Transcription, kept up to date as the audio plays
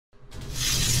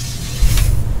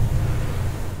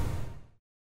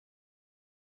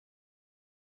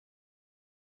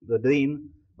the dean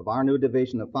of our new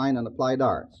division of Fine and Applied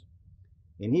Arts.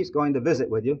 And he's going to visit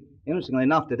with you. Interestingly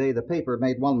enough, today the paper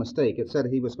made one mistake. It said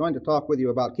he was going to talk with you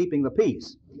about keeping the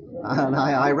peace. And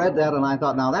I read that and I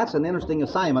thought, now that's an interesting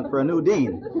assignment for a new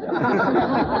dean.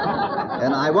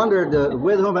 And I wondered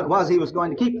with whom it was he was going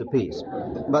to keep the peace.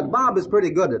 But Bob is pretty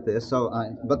good at this.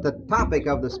 But the topic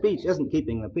of the speech isn't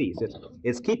keeping the peace.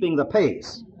 It's keeping the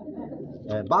pace.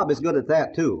 Bob is good at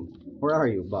that too. Where are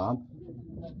you, Bob?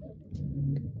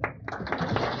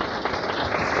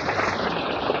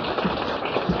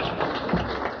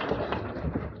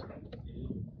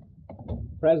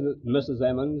 President Mrs.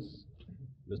 Emens,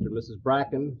 Mr. and Mrs.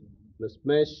 Bracken, Miss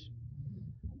Mish,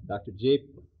 Dr. Jeep.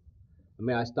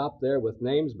 May I stop there with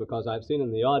names because I've seen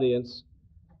in the audience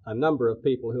a number of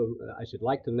people who I should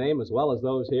like to name as well as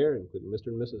those here, including Mr.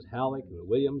 and Mrs. Halleck and the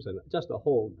Williams and just a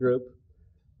whole group.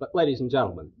 But ladies and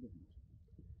gentlemen,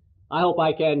 I hope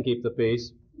I can keep the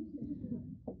peace.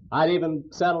 I'd even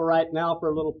settle right now for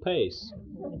a little pace.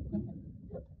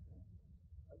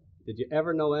 Did you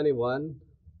ever know anyone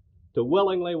to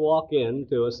willingly walk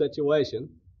into a situation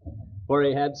where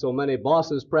he had so many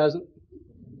bosses present,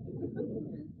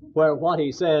 where what he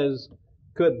says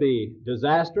could be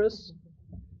disastrous?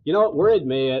 You know, it worried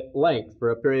me at length for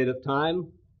a period of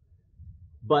time,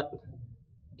 but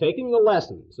taking the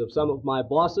lessons of some of my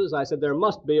bosses, I said there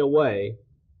must be a way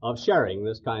of sharing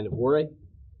this kind of worry,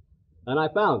 and I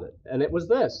found it, and it was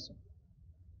this.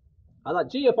 I thought,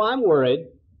 gee, if I'm worried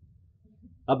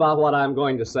about what I'm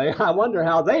going to say, I wonder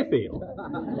how they feel.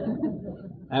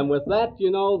 And with that,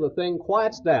 you know, the thing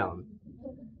quiets down.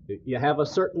 You have a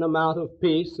certain amount of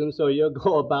peace, and so you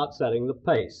go about setting the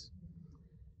pace.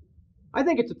 I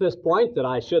think it's at this point that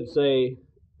I should say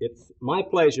it's my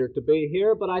pleasure to be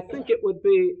here, but I think it would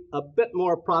be a bit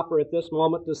more proper at this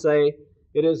moment to say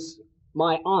it is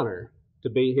my honor to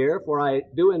be here, for I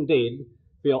do indeed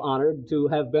feel honored to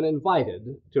have been invited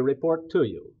to report to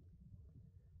you.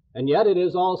 And yet it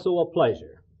is also a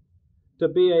pleasure to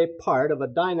be a part of a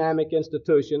dynamic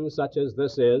institution such as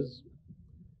this is,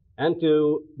 and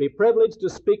to be privileged to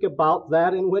speak about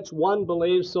that in which one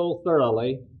believes so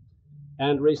thoroughly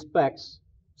and respects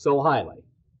so highly.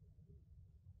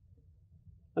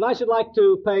 And I should like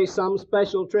to pay some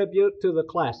special tribute to the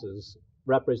classes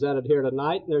represented here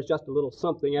tonight, and there's just a little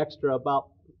something extra about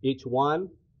each one.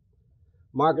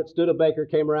 Margaret Studebaker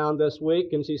came around this week,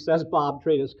 and she says, Bob,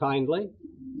 treat us kindly.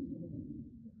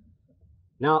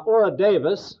 Now, Ora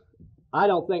Davis, I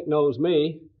don't think knows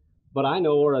me, but I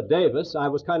know Ora Davis. I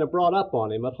was kind of brought up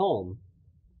on him at home.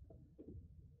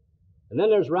 And then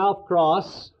there's Ralph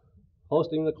Cross,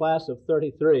 hosting the class of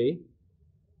 33.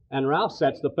 And Ralph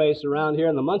sets the pace around here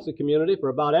in the Muncie community for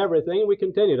about everything. We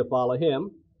continue to follow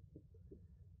him.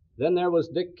 Then there was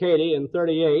Dick Cady in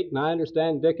 38, and I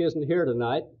understand Dick isn't here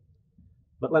tonight.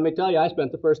 But let me tell you, I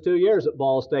spent the first 2 years at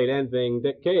Ball State envying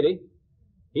Dick Cady.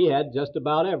 He had just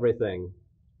about everything.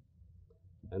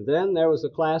 And then there was a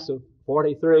class of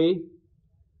 43.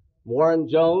 Warren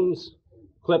Jones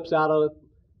clips out a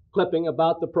clipping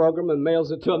about the program and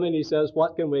mails it to me, and he says,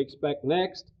 what can we expect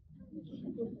next?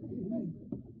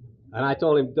 And I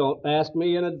told him, don't ask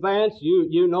me in advance.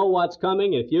 You know what's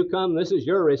coming. If you come, this is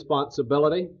your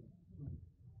responsibility.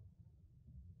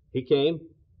 He came.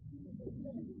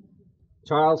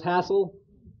 Charles Hassel,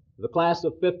 the class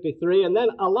of 53, and then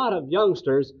a lot of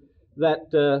youngsters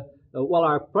that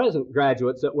our present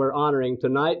graduates that we're honoring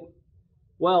tonight,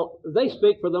 well, they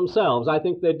speak for themselves. I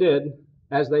think they did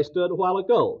as they stood a while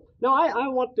ago. Now, I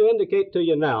want to indicate to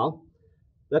you now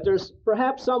that there's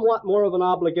perhaps somewhat more of an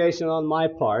obligation on my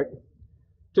part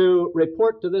to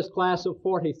report to this class of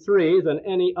 43 than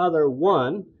any other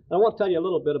one. And I want to tell you a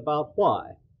little bit about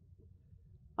why.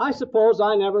 I suppose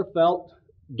I never felt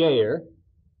gayer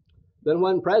than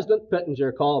when President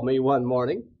Pittenger called me one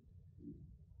morning.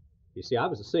 You see, I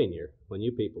was a senior when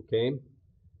you people came,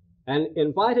 and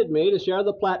invited me to share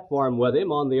the platform with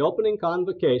him on the opening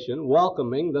convocation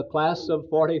welcoming the class of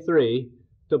 43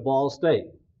 to Ball State.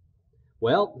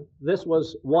 Well, this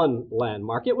was one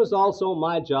landmark. It was also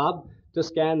my job to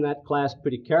scan that class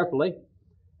pretty carefully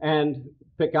and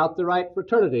pick out the right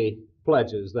fraternity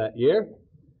pledges that year.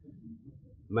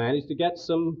 Managed to get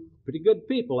some pretty good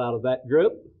people out of that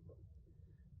group.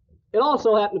 It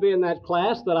also happened to be in that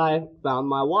class that I found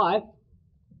my wife,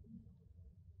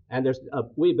 and there's a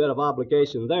wee bit of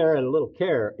obligation there and a little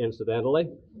care, incidentally.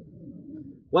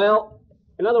 Well,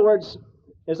 in other words,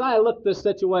 as I looked this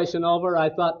situation over,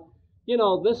 I thought, you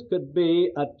know, this could be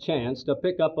a chance to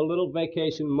pick up a little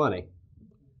vacation money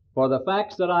for the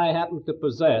facts that I happen to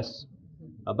possess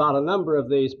about a number of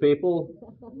these people.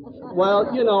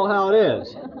 Well, you know how it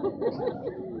is.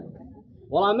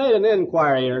 Well, I made an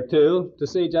inquiry or two to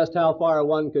see just how far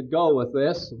one could go with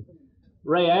this.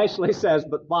 Ray Ashley says,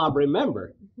 but Bob,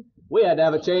 remember, we had to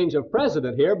have a change of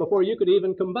president here before you could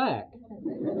even come back.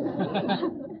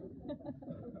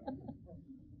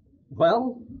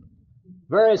 Well,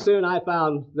 very soon I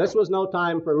found this was no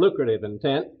time for lucrative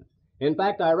intent. In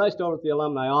fact, I rushed over to the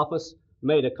alumni office,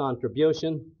 made a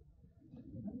contribution,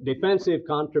 defensive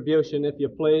contribution, if you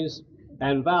please,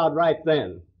 and vowed right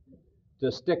then to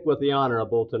stick with the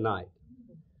honorable tonight.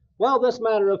 Well, this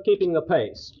matter of keeping the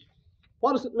pace,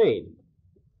 what does it mean?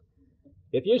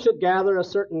 If you should gather a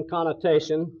certain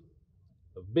connotation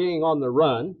of being on the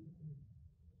run,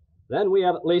 then we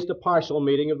have at least a partial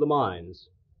meeting of the minds.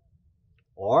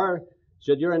 Or,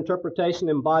 should your interpretation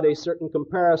embody certain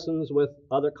comparisons with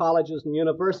other colleges and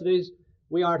universities,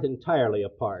 we aren't entirely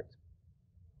apart.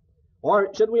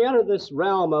 Or, should we enter this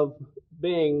realm of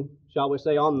being, shall we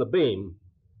say, on the beam?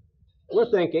 We're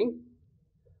thinking,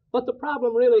 but the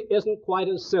problem really isn't quite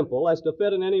as simple as to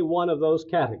fit in any one of those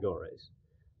categories.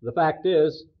 The fact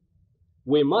is,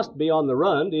 we must be on the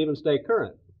run to even stay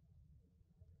current.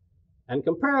 And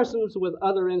comparisons with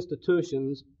other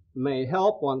institutions may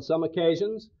help on some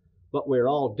occasions, but we're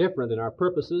all different in our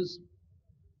purposes.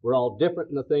 We're all different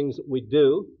in the things that we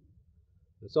do.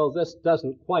 And so this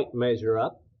doesn't quite measure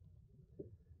up.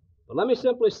 But let me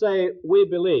simply say we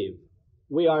believe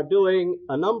we are doing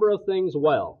a number of things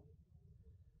well,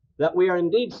 that we are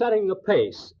indeed setting the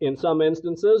pace in some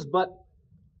instances, but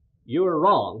you're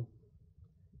wrong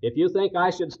if you think I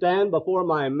should stand before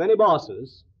my many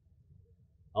bosses,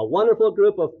 a wonderful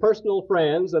group of personal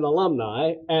friends and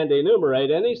alumni, and enumerate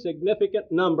any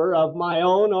significant number of my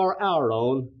own or our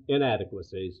own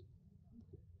inadequacies.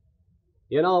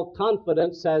 You know,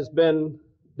 confidence has been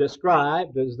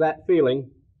described as that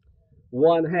feeling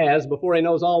one has before he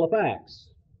knows all the facts.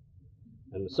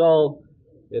 And so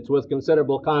it's with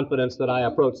considerable confidence that I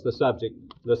approach the subject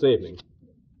this evening.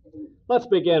 Let's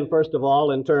begin, first of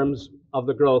all, in terms of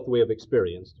the growth we have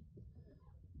experienced.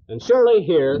 And surely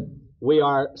here we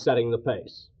are setting the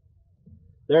pace.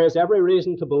 There is every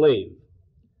reason to believe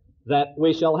that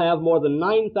we shall have more than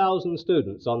 9,000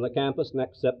 students on the campus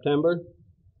next September,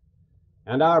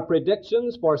 and our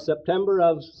predictions for September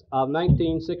of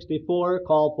 1964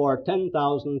 call for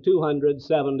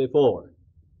 10,274.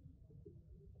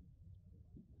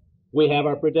 We have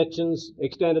our predictions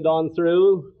extended on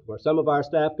through, where some of our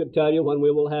staff could tell you when we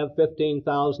will have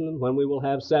 15,000, when we will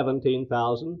have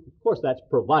 17,000. Of course, that's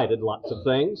provided lots of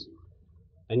things.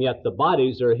 And yet the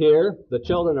bodies are here, the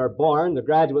children are born, the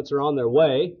graduates are on their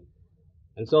way.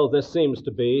 And so this seems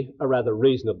to be a rather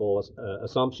reasonable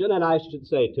assumption. And I should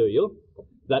say to you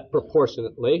that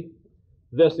proportionately,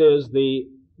 this is the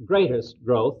greatest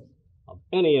growth of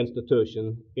any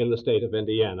institution in the state of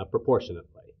Indiana,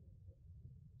 proportionately.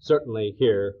 Certainly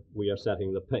here we are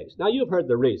setting the pace. Now you've heard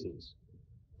the reasons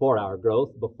for our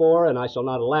growth before, and I shall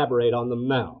not elaborate on them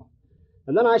now.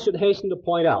 And then I should hasten to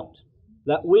point out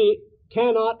that we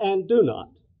cannot and do not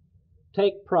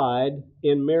take pride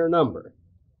in mere number.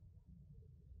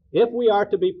 If we are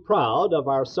to be proud of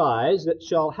our size, it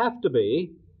shall have to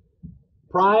be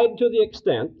pride to the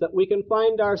extent that we can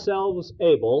find ourselves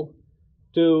able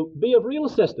to be of real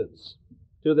assistance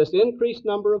to this increased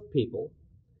number of people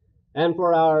and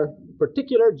for our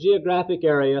particular geographic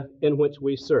area in which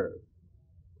we serve.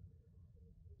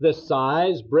 This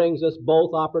size brings us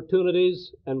both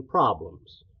opportunities and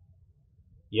problems.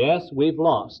 Yes, we've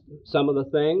lost some of the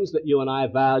things that you and I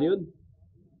valued.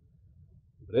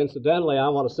 But incidentally, I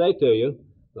want to say to you,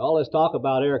 that all this talk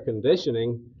about air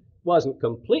conditioning wasn't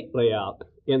completely out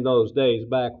in those days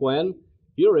back when.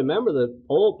 You remember the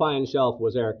old Pine Shelf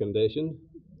was air conditioned,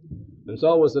 and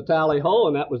so was the Tally Ho,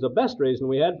 and that was the best reason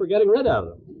we had for getting rid of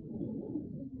them.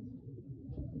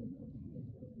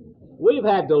 We've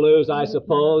had to lose, I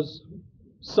suppose,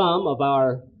 some of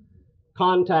our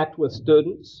contact with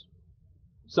students,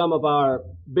 some of our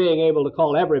being able to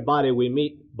call everybody we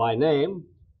meet by name,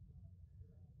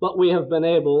 but we have been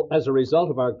able, as a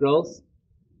result of our growth,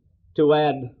 to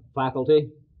add faculty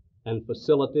and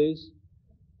facilities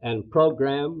and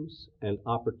programs and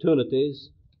opportunities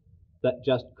that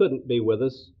just couldn't be with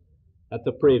us at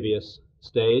the previous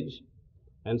stage.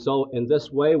 And so in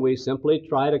this way, we simply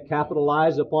try to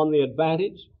capitalize upon the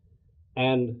advantage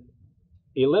and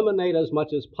eliminate as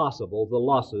much as possible the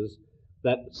losses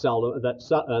that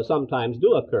sometimes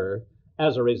do occur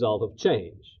as a result of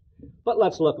change. But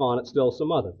let's look on at still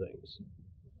some other things.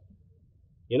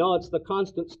 You know, it's the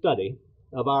constant study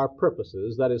of our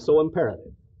purposes that is so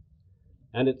imperative.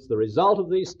 And it's the result of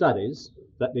these studies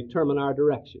that determine our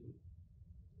direction.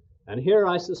 And here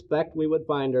I suspect we would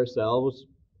find ourselves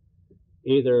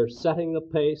either setting the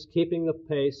pace, keeping the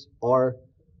pace, or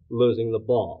losing the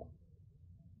ball.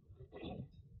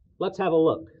 Let's have a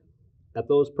look at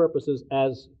those purposes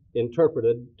as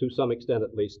interpreted to some extent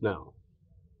at least now.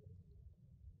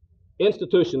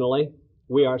 Institutionally,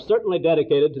 we are certainly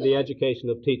dedicated to the education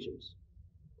of teachers.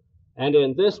 And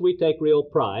in this we take real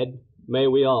pride, may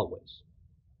we always.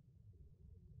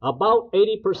 About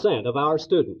 80% of our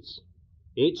students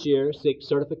each year seek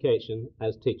certification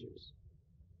as teachers.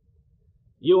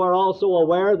 You are also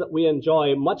aware that we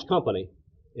enjoy much company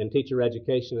in teacher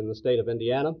education in the state of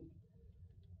Indiana,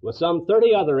 with some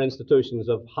 30 other institutions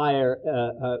of higher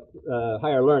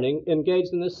learning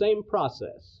engaged in the same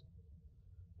process.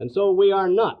 And so we are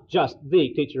not just the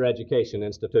teacher education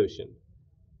institution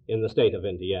in the state of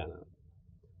Indiana.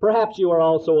 Perhaps you are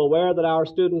also aware that our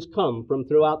students come from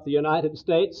throughout the United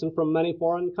States and from many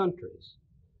foreign countries,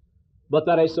 but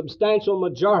that a substantial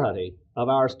majority of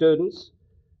our students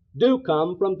do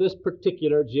come from this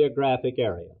particular geographic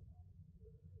area.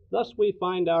 Thus, we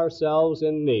find ourselves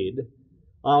in need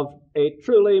of a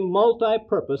truly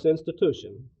multi-purpose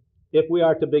institution if we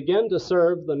are to begin to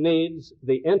serve the needs,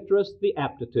 the interests, the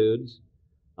aptitudes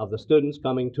of the students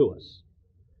coming to us.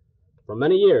 For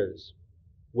many years,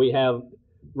 we have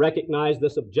recognized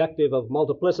this objective of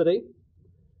multiplicity,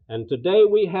 and today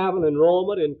we have an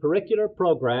enrollment in curricular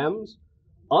programs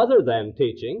other than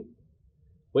teaching,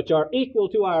 which are equal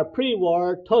to our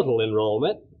pre-war total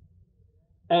enrollment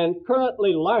and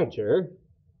currently larger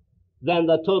than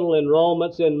the total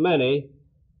enrollments in many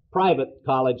private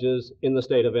colleges in the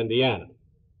state of Indiana.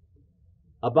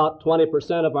 About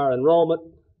 20% of our enrollment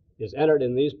is entered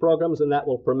in these programs, and that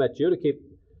will permit you to keep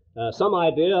some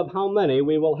idea of how many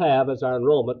we will have as our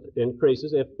enrollment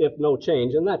increases if no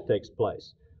change in that takes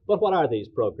place. But what are these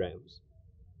programs?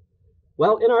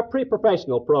 Well, in our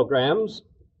pre-professional programs,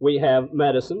 we have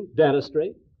medicine,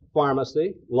 dentistry,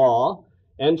 pharmacy, law,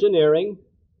 engineering,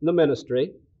 the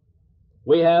ministry.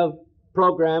 We have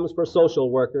programs for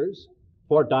social workers,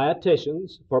 for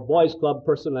dietitians, for Boys Club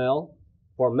personnel,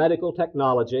 for medical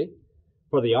technology,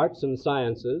 for the arts and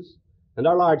sciences, and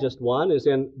our largest one is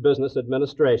in business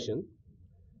administration.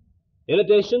 In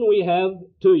addition, we have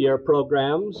 2-year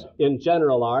programs in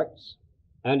general arts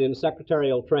and in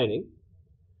secretarial training.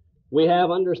 We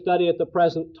have understudy at the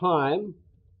present time,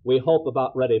 we hope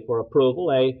about ready for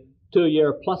approval, a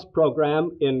 2-year plus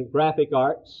program in graphic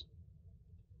arts.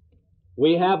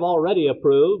 We have already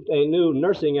approved a new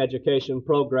nursing education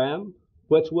program,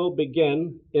 which will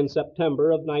begin in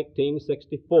September of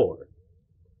 1964.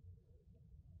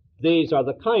 These are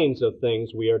the kinds of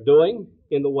things we are doing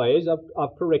in the ways of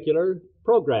curricular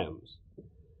programs.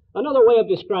 Another way of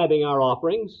describing our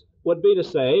offerings would be to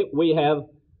say we have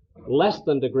less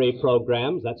than degree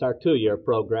programs, that's our 2-year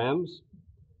programs.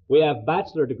 We have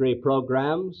bachelor degree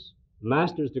programs,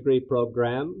 master's degree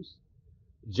programs,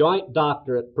 joint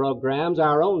doctorate programs,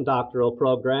 our own doctoral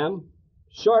program,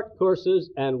 short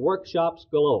courses, and workshops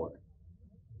galore.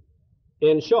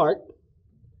 In short,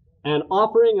 an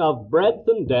offering of breadth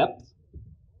and depth,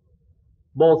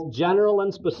 both general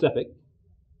and specific,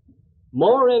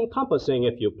 more encompassing,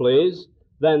 if you please,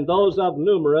 than those of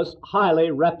numerous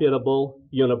highly reputable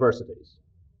universities.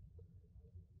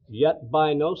 Yet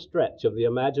by no stretch of the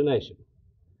imagination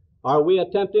are we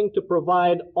attempting to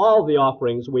provide all the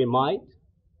offerings we might,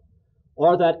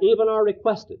 or that even are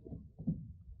requested.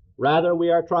 Rather,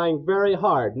 we are trying very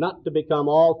hard not to become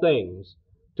all things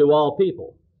to all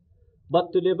people,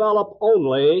 but to develop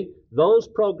only those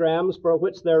programs for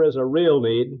which there is a real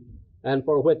need and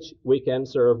for which we can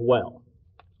serve well.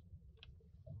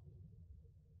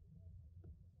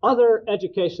 Other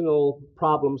educational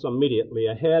problems immediately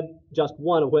ahead, just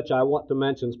one of which I want to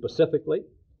mention specifically.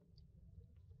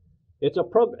 It's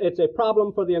a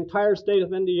problem for the entire state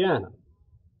of Indiana.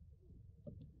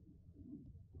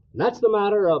 And that's the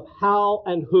matter of how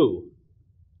and who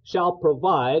shall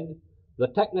provide the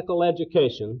technical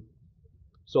education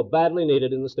so badly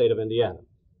needed in the state of Indiana.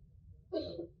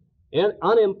 And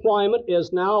unemployment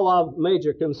is now of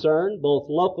major concern both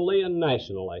locally and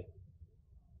nationally.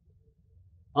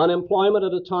 Unemployment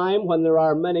at a time when there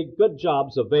are many good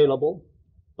jobs available,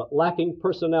 but lacking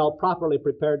personnel properly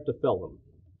prepared to fill them.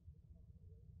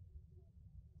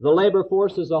 The labor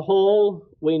force as a whole,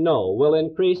 we know, will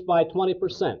increase by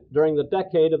 20% during the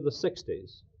decade of the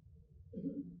 60s.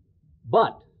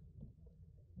 But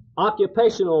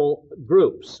occupational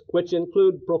groups, which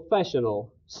include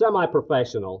professional,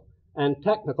 semi-professional, and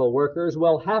technical workers,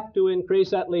 will have to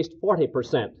increase at least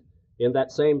 40% in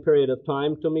that same period of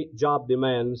time to meet job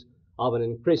demands of an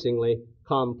increasingly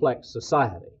complex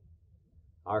society.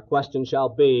 Our question shall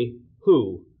be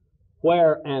who,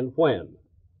 where, and when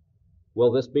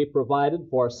Will this be provided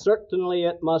for? Certainly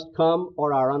it must come,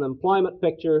 or our unemployment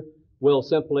picture will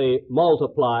simply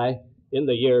multiply in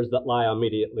the years that lie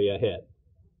immediately ahead.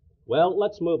 Well,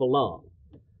 let's move along.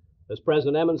 As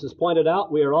President Emens has pointed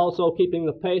out, we are also keeping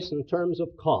the pace in terms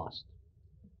of cost.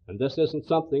 And this isn't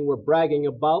something we're bragging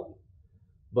about,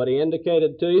 but he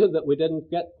indicated to you that we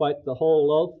didn't get quite the whole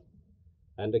loaf.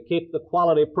 And to keep the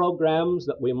quality programs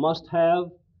that we must have,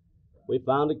 we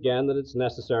found again that it's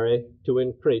necessary to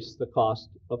increase the cost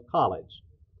of college.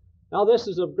 Now, this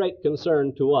is of great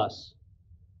concern to us.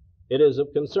 It is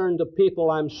of concern to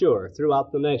people, I'm sure,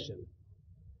 throughout the nation.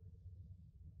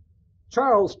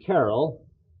 Charles Carroll,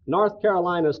 North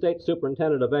Carolina State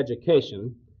Superintendent of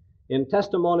Education, in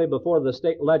testimony before the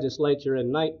state legislature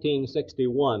in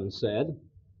 1961 said,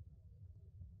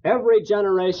 "Every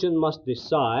generation must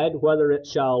decide whether it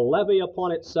shall levy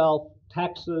upon itself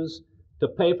taxes to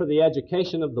pay for the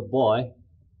education of the boy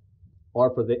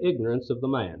or for the ignorance of the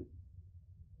man."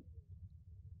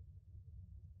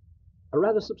 A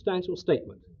rather substantial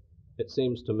statement, it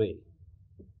seems to me.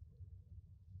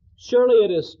 Surely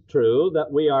it is true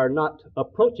that we are not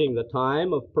approaching the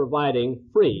time of providing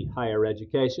free higher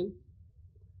education,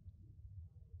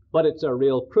 but it's a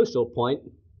real crucial point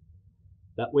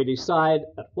that we decide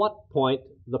at what point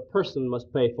the person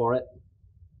must pay for it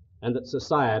and that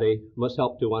society must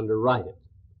help to underwrite it.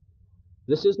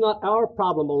 This is not our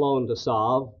problem alone to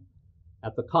solve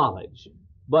at the college,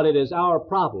 but it is our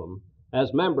problem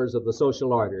as members of the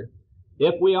social order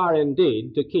if we are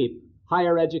indeed to keep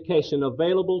higher education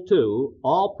available to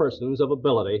all persons of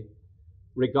ability,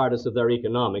 regardless of their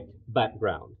economic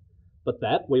background. But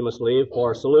that we must leave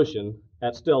for solution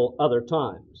at still other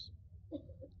times.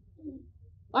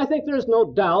 I think there's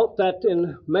no doubt that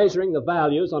in measuring the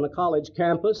values on a college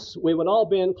campus, we would all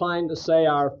be inclined to say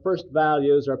our first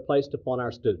values are placed upon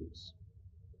our students.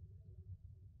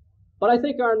 But I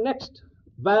think our next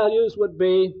values would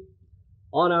be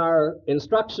on our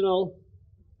instructional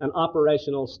and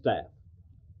operational staff.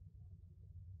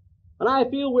 And I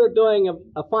feel we're doing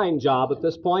a fine job at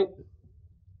this point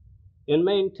in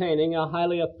maintaining a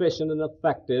highly efficient and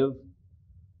effective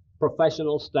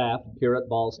professional staff here at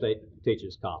Ball State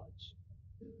Teachers College.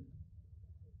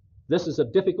 This is a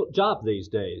difficult job these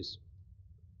days.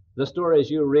 The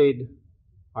stories you read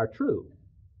are true.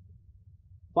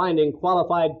 Finding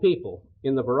qualified people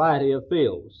in the variety of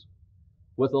fields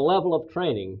with a level of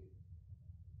training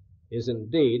is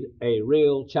indeed a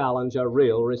real challenge, a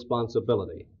real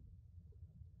responsibility.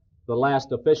 The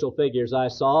last official figures I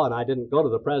saw, and I didn't go to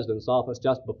the president's office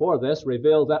just before this,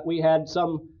 revealed that we had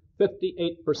some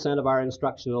 58% of our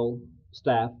instructional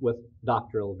staff with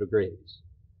doctoral degrees.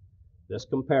 This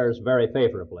compares very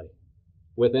favorably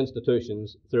with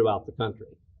institutions throughout the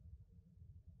country.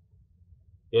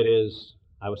 It is,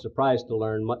 I was surprised to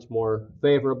learn, much more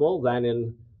favorable than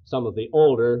in some of the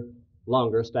older,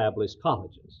 longer established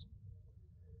colleges.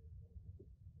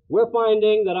 We're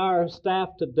finding that our staff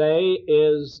today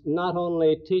is not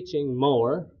only teaching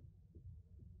more,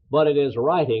 but it is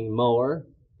writing more,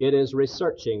 it is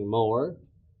researching more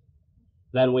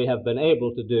than we have been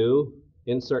able to do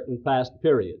in certain past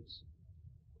periods.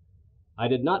 I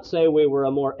did not say we were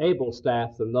a more able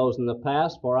staff than those in the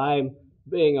past, for I,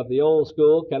 being of the old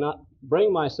school, cannot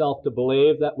bring myself to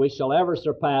believe that we shall ever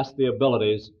surpass the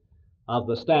abilities of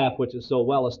the staff which is so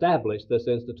well established, this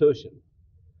institution.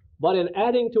 But in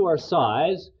adding to our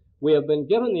size, we have been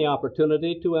given the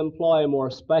opportunity to employ more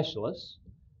specialists,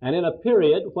 and in a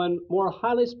period when more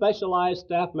highly specialized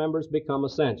staff members become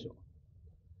essential.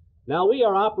 Now, we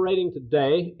are operating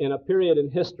today in a period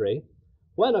in history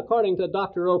when, according to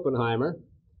Dr. Oppenheimer,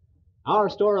 our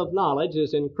store of knowledge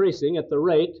is increasing at the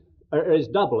rate, or is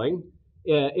doubling,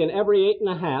 in every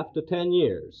 8.5 to 10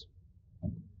 years.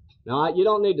 Now, you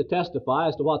don't need to testify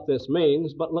as to what this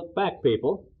means, but look back,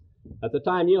 people, at the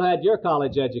time you had your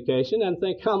college education and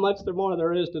think how much more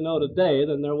there is to know today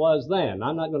than there was then.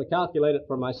 I'm not going to calculate it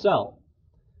for myself.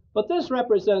 But this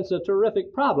represents a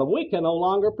terrific problem. We can no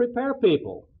longer prepare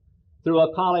people through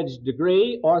a college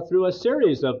degree or through a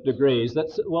series of degrees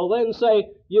that will then say,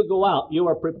 you go out, you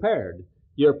are prepared.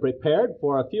 You're prepared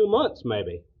for a few months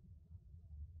maybe.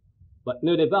 But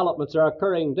new developments are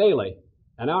occurring daily,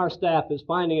 and our staff is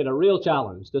finding it a real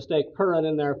challenge to stay current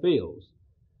in their fields.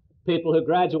 People who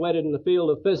graduated in the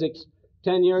field of physics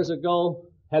 10 years ago,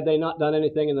 had they not done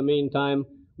anything in the meantime,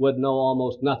 would know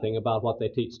almost nothing about what they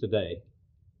teach today.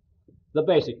 The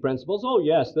basic principles, oh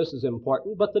yes, this is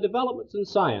important, but the developments in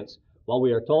science, well,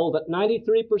 we are told that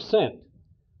 93%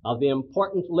 of the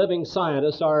important living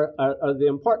scientists are the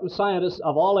important scientists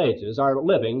of all ages are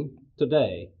living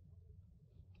today.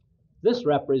 This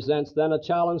represents then a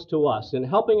challenge to us in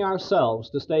helping ourselves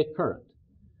to stay current.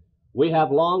 We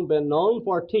have long been known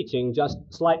for teaching just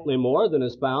slightly more than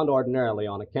is found ordinarily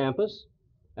on a campus,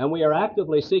 and we are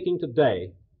actively seeking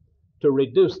today to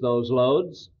reduce those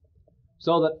loads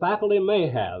so that faculty may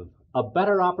have a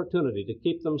better opportunity to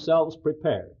keep themselves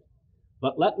prepared.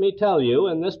 But let me tell you,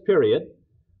 in this period,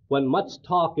 when much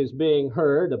talk is being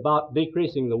heard about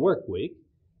decreasing the work week,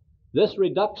 this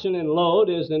reduction in load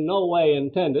is in no way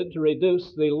intended to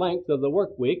reduce the length of the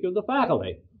work week of the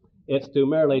faculty. It's to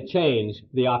merely change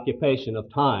the occupation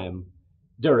of time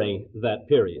during that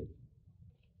period.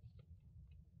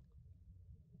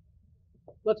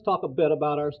 Let's talk a bit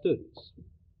about our students.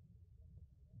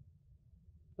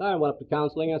 I went up to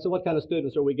counseling and I said, what kind of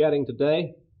students are we getting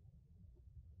today?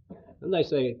 And they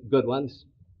say, good ones.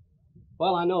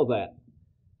 Well, I know that.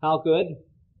 How good?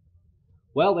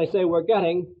 Well, they say we're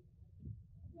getting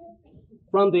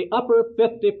from the upper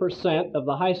 50% of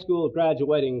the high school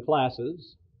graduating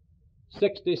classes,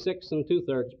 66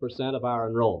 2/3% of our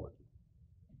enrollment.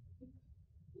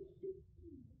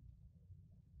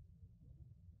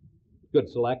 Good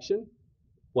selection.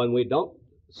 When we don't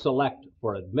select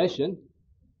for admission,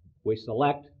 we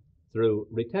select through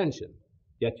retention.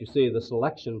 Yet you see the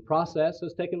selection process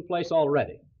has taken place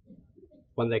already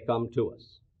when they come to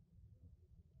us.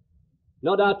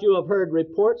 No doubt you have heard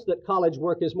reports that college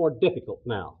work is more difficult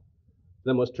now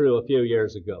than was true a few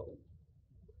years ago.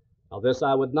 Now this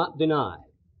I would not deny,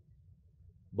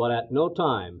 but at no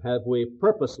time have we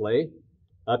purposely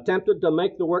attempted to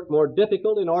make the work more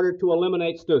difficult in order to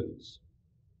eliminate students.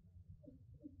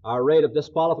 Our rate of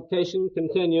disqualification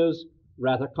continues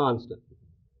rather constant.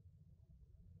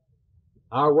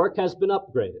 Our work has been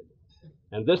upgraded,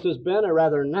 and this has been a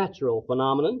rather natural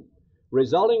phenomenon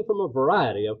resulting from a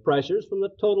variety of pressures from the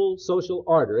total social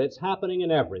order. It's happening in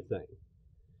everything.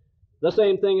 The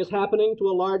same thing is happening to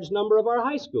a large number of our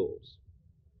high schools.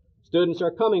 Students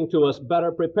are coming to us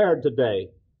better prepared today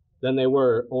than they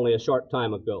were only a short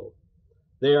time ago.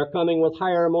 They are coming with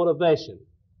higher motivation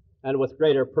and with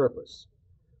greater purpose.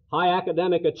 High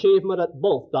academic achievement at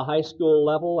both the high school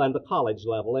level and the college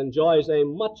level enjoys a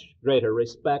much greater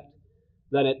respect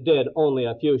than it did only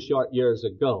a few short years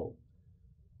ago.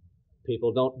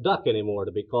 People don't duck anymore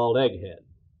to be called egghead.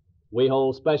 We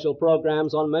hold special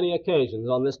programs on many occasions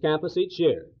on this campus each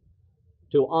year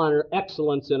to honor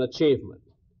excellence in achievement.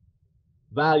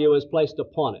 Value is placed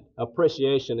upon it.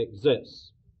 Appreciation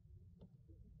exists.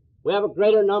 We have a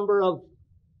greater number of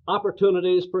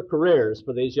opportunities for careers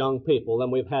for these young people than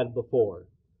we've had before.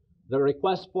 The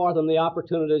requests for them, the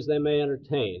opportunities they may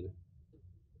entertain,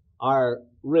 are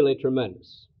really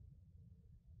tremendous.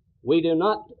 We do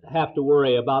not have to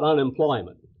worry about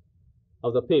unemployment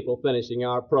of the people finishing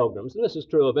our programs, and this is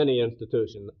true of any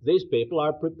institution. These people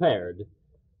are prepared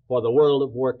for the world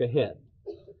of work ahead.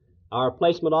 Our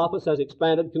placement office has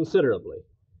expanded considerably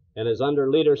and is under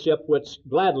leadership which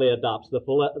gladly adopts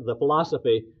the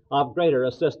philosophy of greater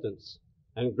assistance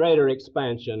and greater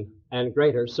expansion and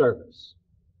greater service.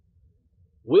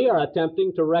 We are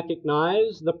attempting to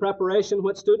recognize the preparation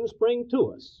which students bring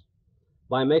to us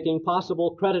by making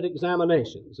possible credit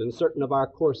examinations in certain of our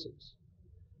courses,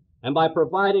 and by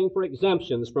providing for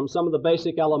exemptions from some of the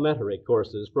basic elementary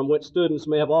courses from which students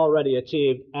may have already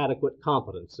achieved adequate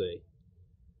competency.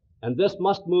 And this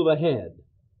must move ahead.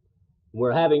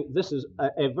 This is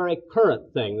a very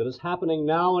current thing that is happening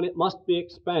now, and it must be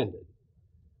expanded.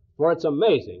 For it's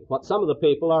amazing what some of the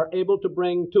people are able to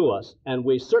bring to us, and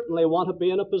we certainly want to be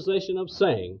in a position of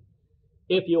saying,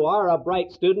 if you are a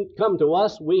bright student, come to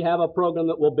us. We have a program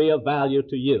that will be of value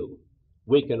to you.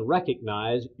 We can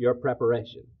recognize your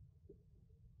preparation.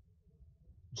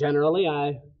 Generally,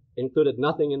 I included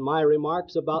nothing in my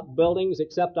remarks about buildings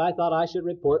except I thought I should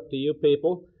report to you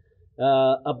people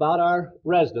about our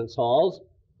residence halls.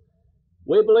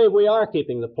 We believe we are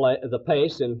keeping the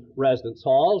pace in residence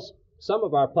halls. Some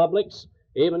of our publics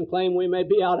even claim we may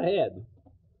be out ahead.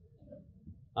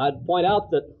 I'd point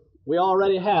out that we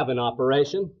already have in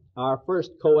operation our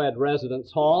first co-ed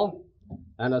residence hall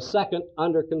and a second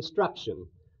under construction.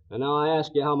 And now I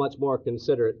ask you, how much more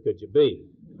considerate could you be?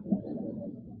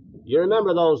 You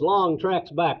remember those long treks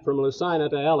back from Lucina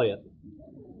to Elliott,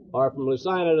 or from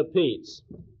Lucina to Pete's,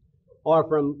 or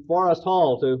from Forest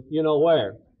Hall to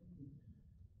you-know-where?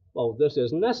 Well, this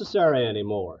isn't necessary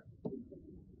anymore.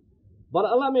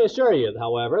 But let me assure you,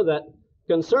 however, that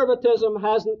conservatism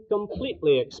hasn't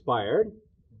completely expired,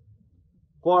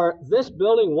 for this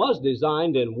building was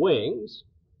designed in wings.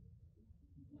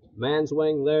 Man's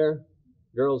wing there,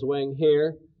 girl's wing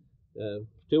here.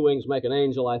 Two wings make an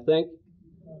angel, I think.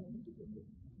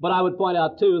 But I would point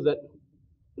out, too, that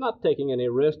not taking any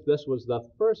risk. This was the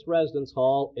first residence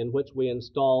hall in which we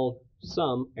installed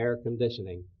some air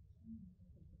conditioning.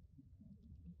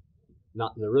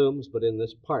 Not in the rooms, but in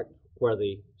this part where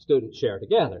the students share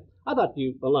together. I thought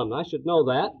you alumni should know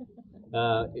that.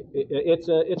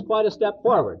 It's quite a step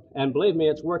forward, and believe me,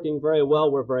 it's working very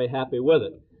well. We're very happy with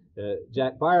it.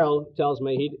 Jack Barrow tells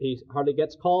me he hardly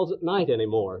gets calls at night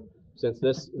anymore. Since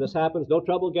this happens, no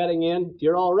trouble getting in.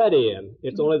 You're already in.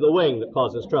 It's only the wing that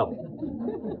causes trouble.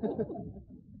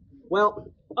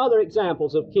 Well, other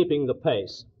examples of keeping the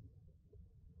pace.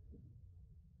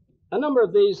 A number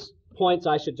of these points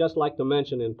I should just like to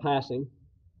mention in passing.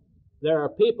 There are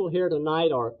people here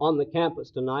tonight or on the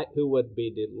campus tonight who would be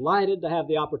delighted to have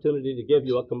the opportunity to give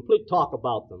you a complete talk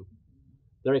about them.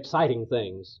 They're exciting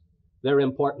things. They're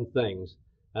important things.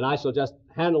 And I shall just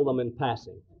handle them in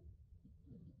passing.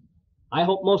 I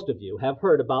hope most of you have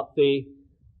heard about the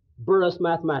Burris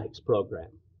Mathematics program,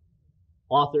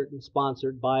 authored and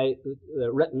sponsored by,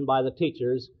 written by the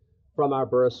teachers from our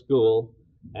Burris School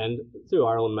and through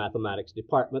our own mathematics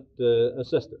department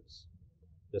assistants.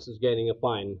 This is gaining a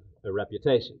fine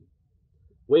reputation.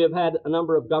 We have had a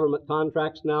number of government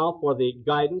contracts now for the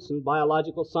guidance and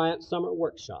biological science summer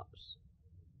workshops.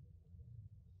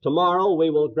 Tomorrow we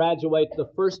will graduate the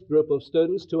first group of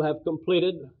students to have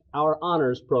completed our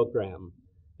honors program,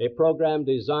 a program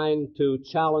designed to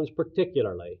challenge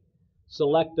particularly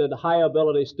selected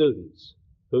high-ability students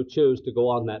who choose to go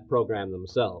on that program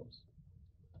themselves.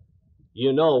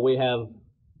 You know we have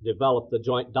developed the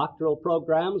joint doctoral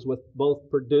programs with both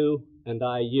Purdue and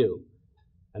IU.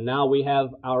 And now we have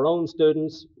our own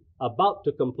students about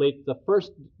to complete the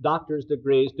first doctor's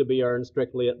degrees to be earned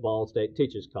strictly at Ball State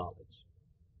Teachers College.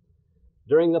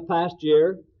 During the past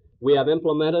year, we have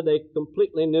implemented a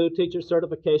completely new teacher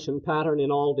certification pattern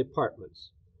in all departments,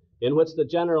 in which the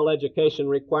general education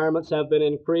requirements have been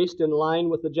increased in line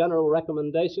with the general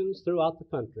recommendations throughout the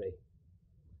country.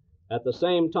 At the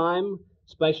same time,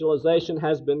 specialization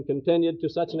has been continued to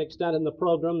such an extent in the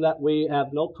program that we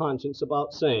have no conscience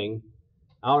about saying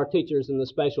our teachers in the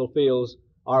special fields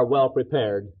are well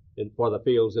prepared for the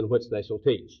fields in which they shall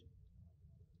teach.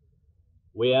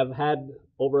 We have had,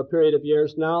 over a period of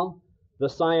years now, the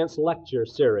Science Lecture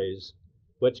Series,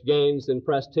 which gains in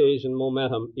prestige and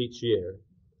momentum each year.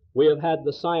 We have had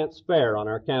the Science Fair on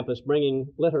our campus, bringing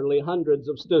literally hundreds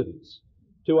of students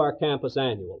to our campus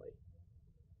annually.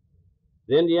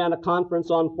 The Indiana Conference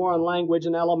on Foreign Language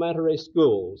in Elementary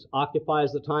Schools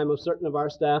occupies the time of certain of our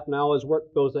staff now as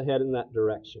work goes ahead in that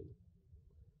direction.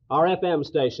 Our FM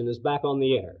station is back on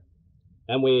the air,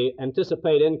 and we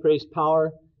anticipate increased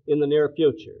power in the near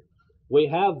future. We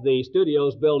have the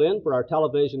studios built in for our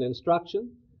television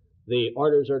instruction. The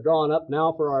orders are drawn up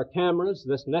now for our cameras.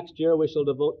 This next year we shall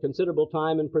devote considerable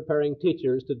time in preparing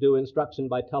teachers to do instruction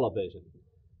by television.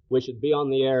 We should be on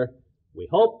the air, we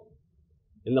hope,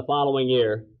 in the following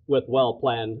year with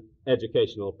well-planned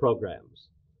educational programs.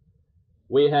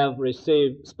 We have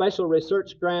received special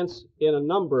research grants in a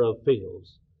number of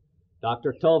fields.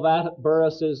 Dr. Tovat at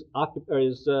Burris is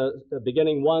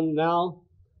beginning one now.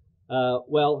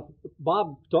 Well,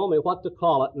 Bob told me what to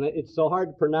call it, and it's so hard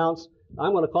to pronounce.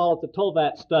 I'm going to call it the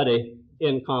Tovat Study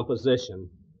in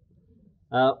Composition.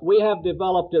 We have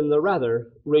developed in the rather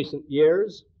recent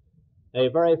years a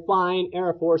very fine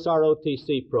Air Force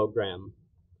ROTC program.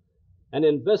 And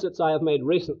in visits I have made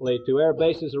recently to air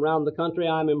bases around the country,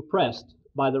 I'm impressed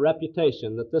by the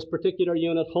reputation that this particular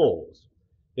unit holds.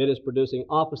 It is producing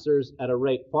officers at a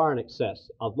rate far in excess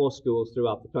of most schools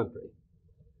throughout the country.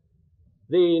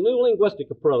 The new linguistic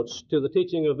approach to the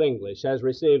teaching of English has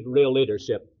received real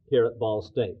leadership here at Ball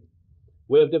State.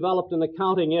 We have developed an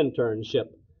accounting internship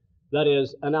that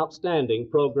is an outstanding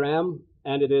program,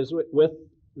 and it is with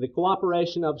the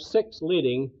cooperation of 6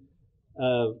 leading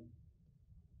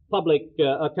public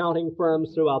accounting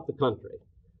firms throughout the country.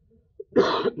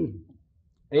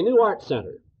 A new art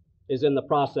center is in the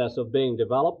process of being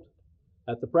developed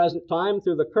at the present time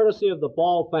through the courtesy of the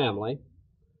Ball family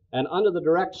and under the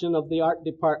direction of the art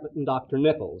department and Dr.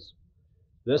 Nichols.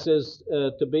 This is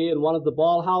to be in one of the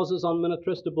Ball houses on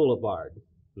Minnetrista Boulevard.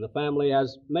 And the family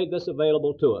has made this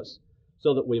available to us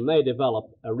so that we may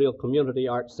develop a real community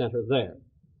art center there.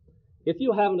 If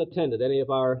you haven't attended any of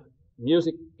our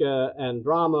music and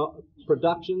drama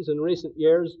productions in recent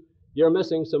years, you're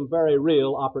missing some very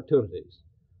real opportunities.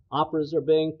 Operas are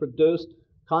being produced,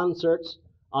 concerts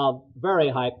of very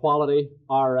high quality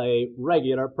are a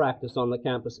regular practice on the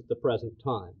campus at the present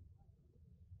time.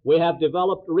 We have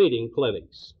developed reading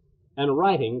clinics and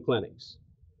writing clinics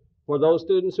for those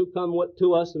students who come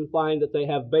to us and find that they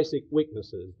have basic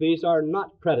weaknesses. These are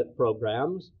not credit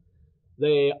programs.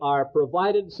 They are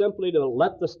provided simply to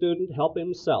let the student help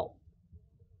himself,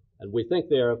 and we think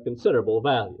they are of considerable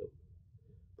value.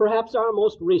 Perhaps our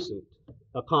most recent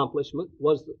accomplishment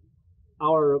was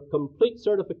our complete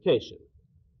certification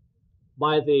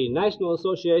by the National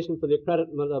Association for the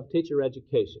Accreditation of Teacher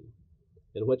Education,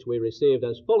 in which we received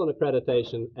as full an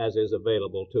accreditation as is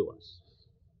available to us.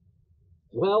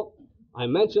 Well, I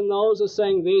mention those as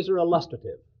saying these are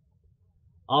illustrative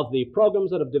of the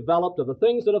programs that have developed, of the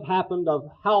things that have happened, of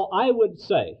how I would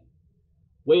say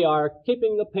we are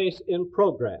keeping the pace in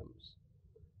programs.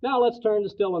 Now let's turn to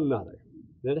still another.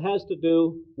 It has to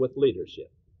do with leadership.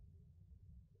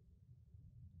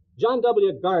 John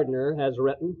W. Gardner has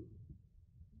written,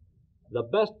 "The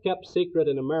best kept secret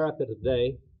in America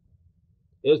today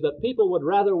is that people would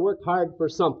rather work hard for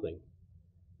something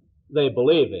they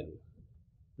believe in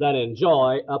than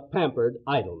enjoy a pampered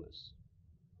idleness."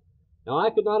 Now,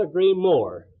 I could not agree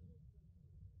more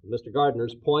with Mr.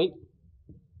 Gardner's point,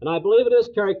 and I believe it is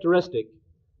characteristic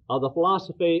of the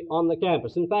philosophy on the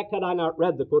campus. In fact, had I not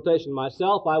read the quotation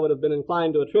myself, I would have been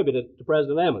inclined to attribute it to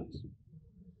President Emens.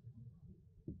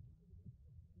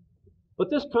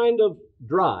 But this kind of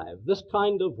drive, this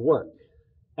kind of work,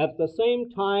 at the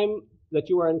same time that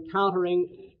you are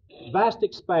encountering vast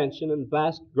expansion and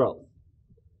vast growth,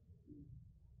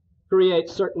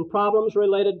 creates certain problems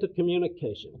related to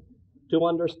communication, to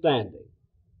understanding,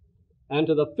 and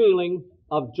to the feeling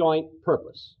of joint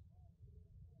purpose.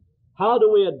 How do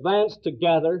we advance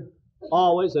together,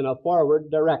 always in a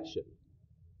forward direction?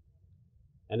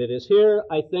 And it is here,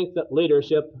 I think, that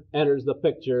leadership enters the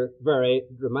picture very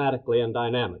dramatically and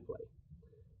dynamically.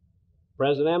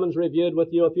 President Emens reviewed with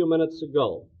you a few minutes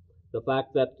ago the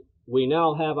fact that we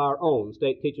now have our own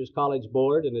State Teachers College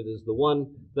Board, and it is the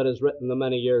one that has written the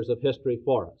many years of history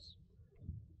for us.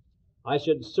 I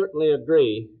should certainly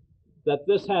agree that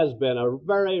this has been a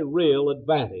very real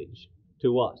advantage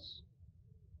to us.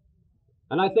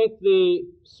 And I think the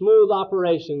smooth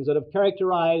operations that have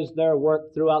characterized their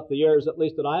work throughout the years, at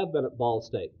least that I have been at Ball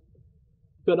State,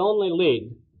 could only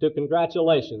lead to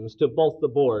congratulations to both the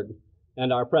board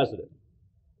and our president.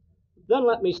 Then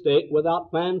let me state,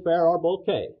 without fanfare or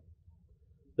bouquet,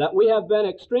 that we have been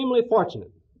extremely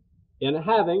fortunate in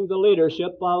having the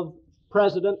leadership of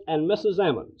President and Mrs.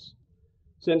 Emens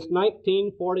since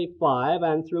 1945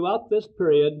 and throughout this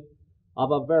period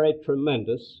of a very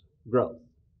tremendous growth.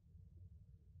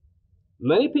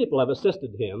 Many people have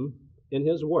assisted him in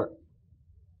his work,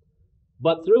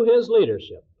 but through his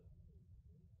leadership,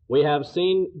 we have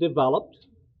seen developed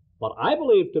what I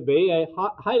believe to be a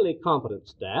highly competent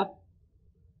staff,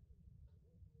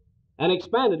 an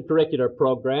expanded curricular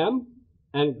program,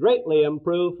 and greatly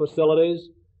improved facilities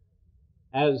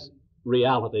as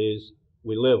realities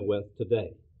we live with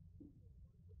today.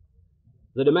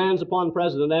 The demands upon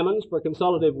President Emens for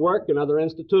consultative work in other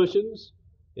institutions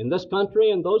in this country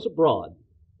and those abroad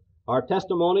are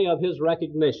testimony of his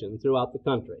recognition throughout the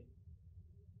country.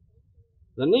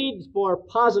 The needs for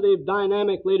positive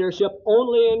dynamic leadership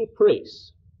only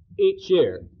increase each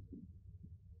year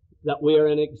that we are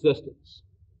in existence.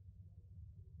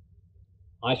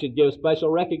 I should give special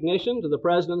recognition to the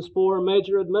President's four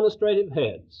major administrative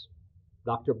heads,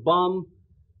 Dr. Baum,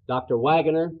 Dr.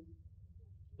 Wagoner,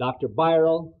 Dr.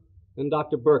 Byrell, and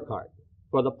Dr. Burkhart,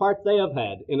 for the part they have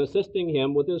had in assisting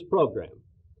him with his program.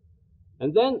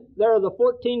 And then there are the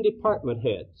 14 department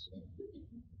heads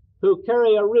who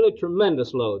carry a really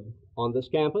tremendous load on this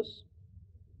campus.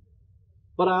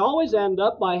 But I always end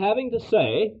up by having to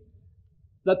say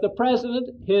that the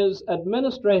President, his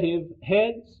administrative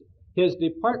heads, his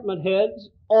department heads,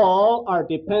 all are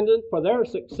dependent for their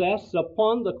success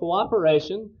upon the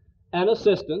cooperation and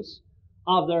assistance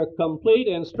of their complete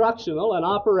instructional and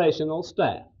operational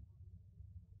staff.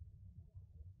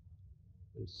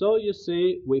 And so, you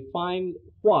see, we find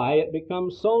why it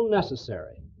becomes so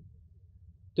necessary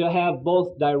to have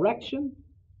both direction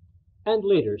and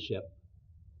leadership,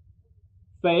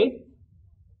 faith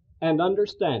and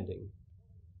understanding,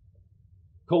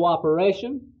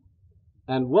 cooperation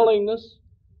and willingness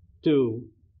to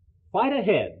fight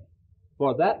ahead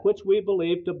for that which we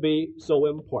believe to be so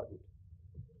important.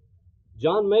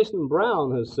 John Mason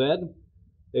Brown has said,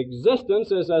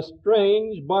 "Existence is a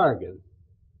strange bargain.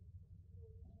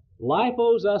 Life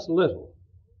owes us little.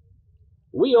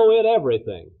 We owe it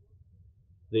everything.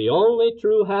 The only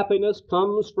true happiness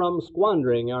comes from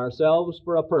squandering ourselves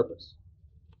for a purpose."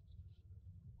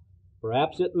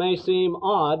 Perhaps it may seem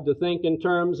odd to think in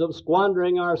terms of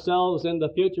squandering ourselves into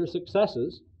future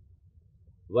successes,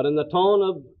 but in the tone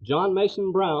of John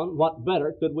Mason Brown, what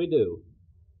better could we do?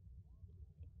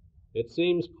 It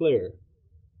seems clear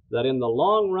that in the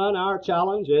long run our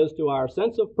challenge is to our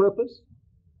sense of purpose,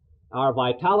 our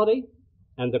vitality,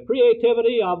 and the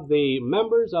creativity of the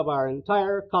members of our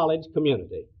entire college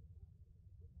community.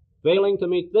 Failing to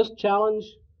meet this challenge,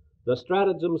 the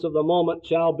stratagems of the moment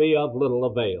shall be of little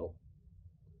avail.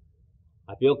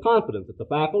 I feel confident that the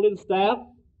faculty, the staff,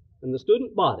 and the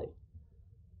student body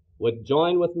would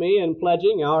join with me in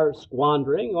pledging our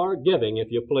squandering, or giving,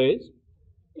 if you please,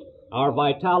 our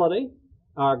vitality,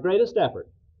 our greatest effort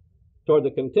toward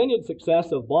the continued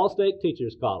success of Ball State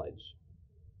Teachers College.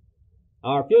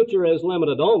 Our future is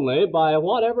limited only by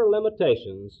whatever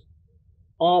limitations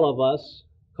all of us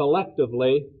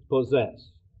collectively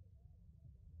possess.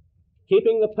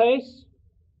 Keeping the pace?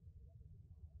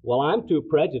 Well, I'm too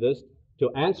prejudiced to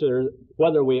answer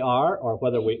whether we are or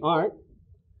whether we aren't.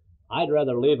 I'd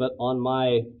rather leave it on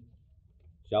my,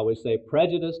 shall we say,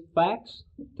 prejudiced facts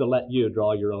to let you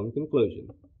draw your own conclusion.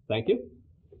 Thank you.